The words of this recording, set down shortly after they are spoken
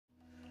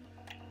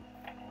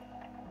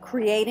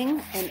Creating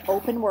an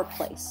open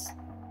workplace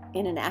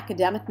in an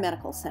academic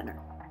medical center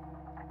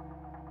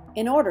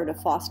in order to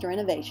foster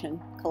innovation,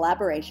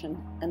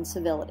 collaboration, and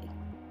civility.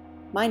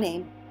 My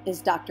name is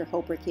Dr.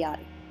 Hope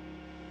Ricciati.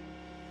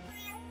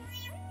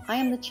 I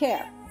am the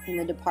chair in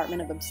the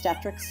Department of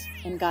Obstetrics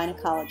and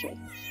Gynecology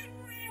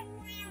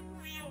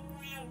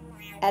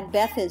at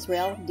Beth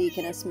Israel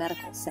Deaconess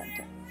Medical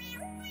Center.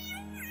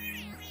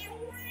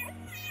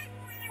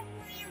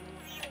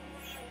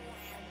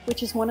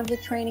 Which is one of the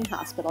training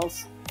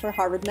hospitals for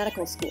Harvard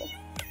Medical School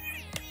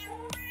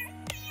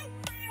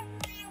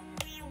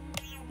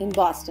in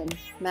Boston,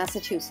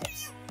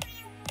 Massachusetts.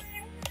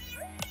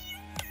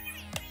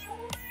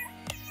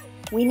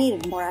 We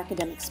needed more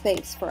academic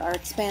space for our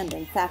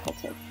expanding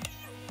faculty.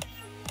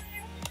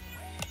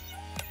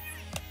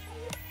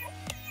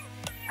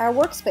 Our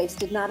workspace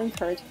did not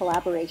encourage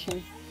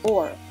collaboration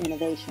or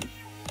innovation.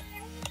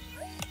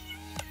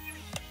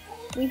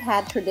 We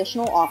had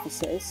traditional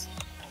offices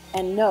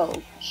and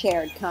no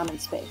shared common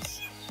space.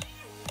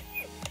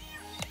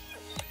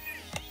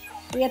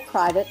 We had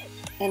private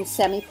and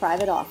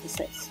semi-private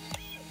offices.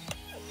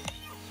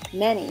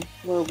 Many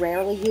were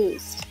rarely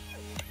used,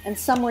 and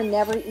some were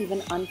never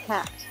even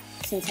unpacked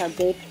since our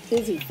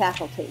busy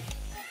faculty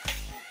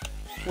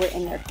were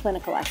in their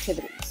clinical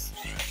activities.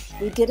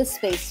 We did a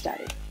space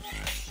study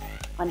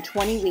on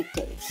 20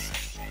 weekdays,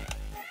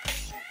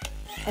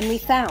 and we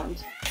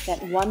found that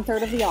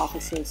 1/3 of the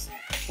offices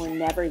were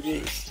never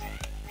used.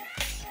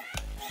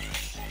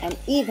 And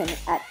even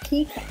at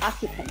peak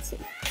occupancy,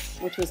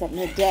 which was at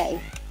midday,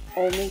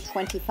 only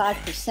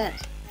 25%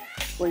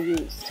 were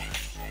used.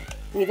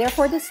 We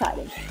therefore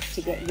decided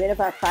to get rid of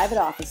our private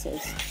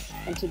offices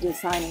and to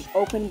design an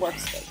open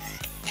workspace.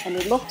 And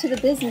we looked to the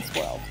business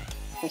world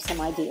for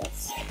some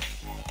ideas.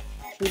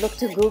 We looked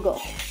to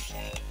Google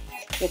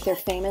with their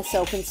famous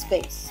open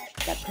space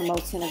that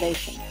promotes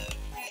innovation.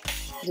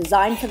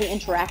 Designed for the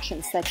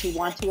interactions that you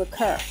want to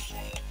occur,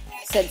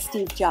 said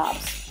Steve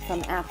Jobs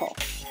from Apple,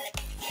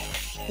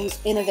 whose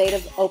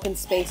innovative open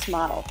space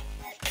model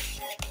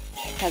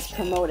has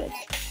promoted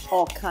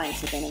all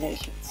kinds of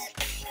innovations.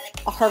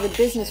 A Harvard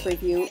Business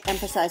Review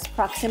emphasized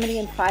proximity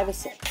and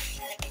privacy,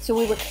 so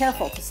we were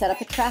careful to set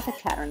up a traffic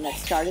pattern that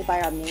started by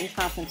our main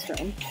conference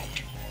room,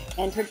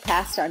 entered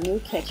past our new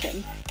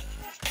kitchen,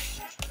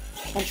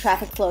 and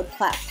traffic flowed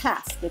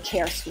past the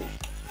chair suite.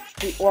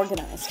 We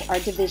organized our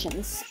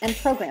divisions and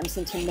programs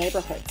into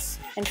neighborhoods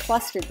and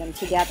clustered them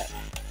together.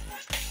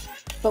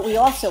 But we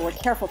also were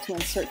careful to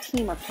insert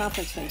team or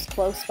conference rooms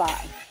close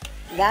by.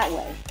 That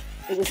way,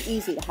 it was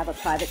easy to have a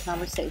private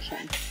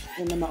conversation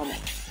in the moment.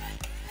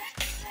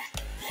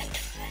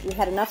 We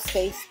had enough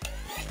space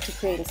to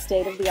create a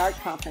state-of-the-art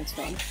conference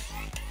room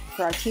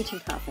for our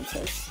teaching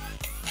conferences,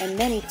 and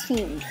many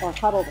team or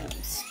huddle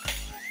rooms,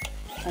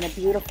 and a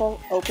beautiful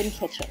open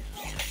kitchen.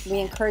 We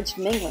encouraged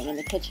mingling in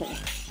the kitchen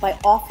by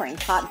offering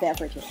hot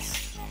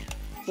beverages.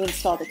 We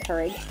installed a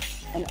Keurig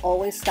and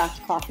always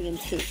stocked coffee and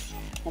tea,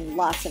 and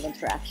lots of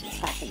interactions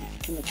happened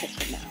in the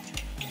kitchen now.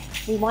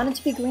 We wanted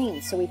to be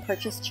green, so we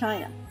purchased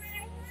china.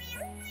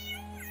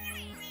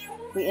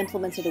 We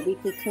implemented a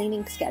weekly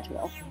cleaning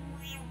schedule,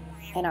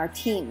 and our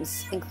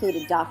teams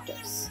included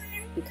doctors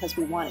because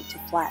we wanted to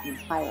flatten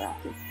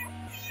hierarchy.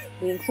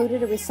 We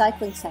included a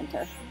recycling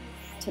center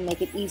to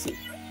make it easy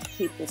to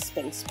keep this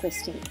space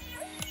pristine.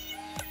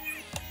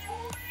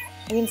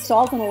 We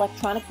installed an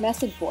electronic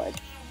message board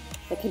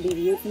that can be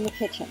viewed from the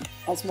kitchen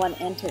as one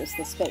enters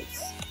the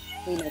space.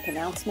 We make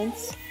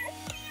announcements,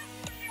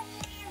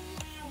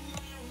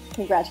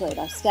 congratulate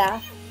our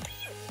staff,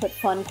 put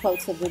fun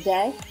quotes of the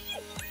day,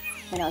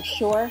 and are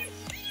sure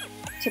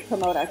to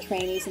promote our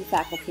trainees and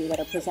faculty that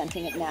are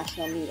presenting at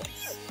national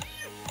meetings.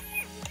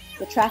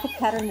 The traffic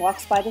pattern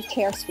walks by the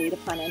chair suite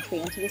upon entry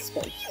into the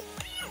space.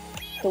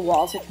 The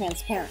walls are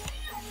transparent,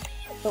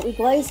 but we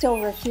glazed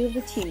over a few of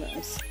the team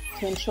rooms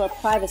to ensure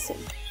privacy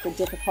for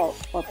difficult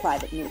or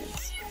private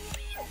meetings.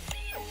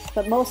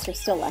 But most are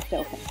still left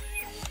open.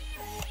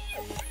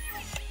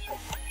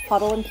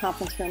 Huddle and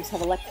conference rooms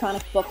have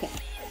electronic booking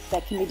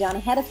that can be done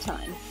ahead of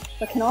time,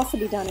 but can also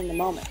be done in the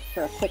moment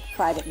for a quick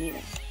private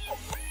meeting.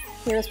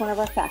 Here is one of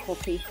our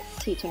faculty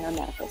teaching our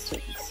medical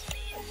students.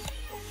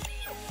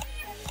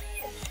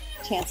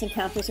 Chance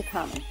encounters are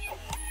common.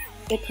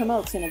 It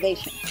promotes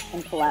innovation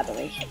and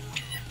collaboration.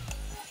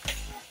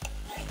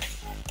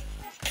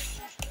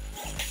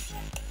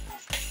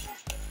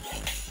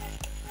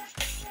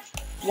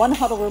 One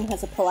huddle room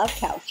has a pull-out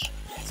couch,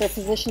 so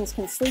physicians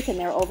can sleep in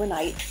there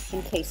overnight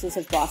in cases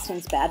of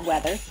Boston's bad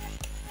weather,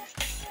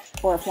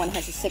 or if one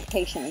has a sick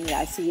patient in the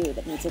ICU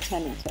that needs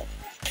attending to.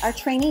 Our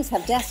trainees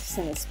have desks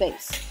in this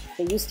space.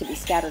 They used to be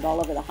scattered all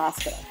over the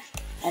hospital,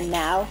 and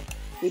now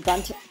we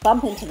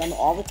bump into them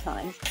all the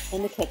time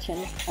in the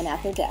kitchen and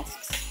at their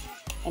desks,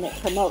 and it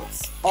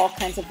promotes all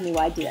kinds of new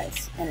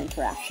ideas and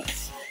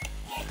interactions.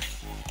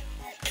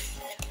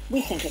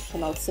 We think it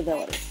promotes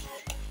civility.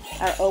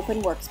 Our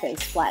open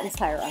workspace flattens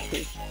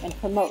hierarchy and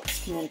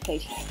promotes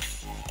communication.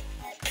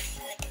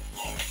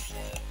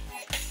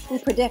 We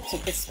predict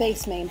that the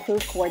space may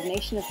improve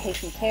coordination of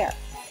patient care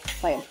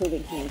by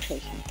improving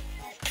communication.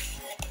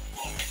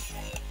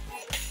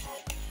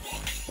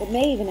 It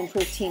may even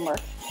improve teamwork,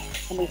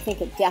 and we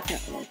think it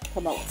definitely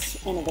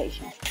promotes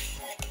innovation.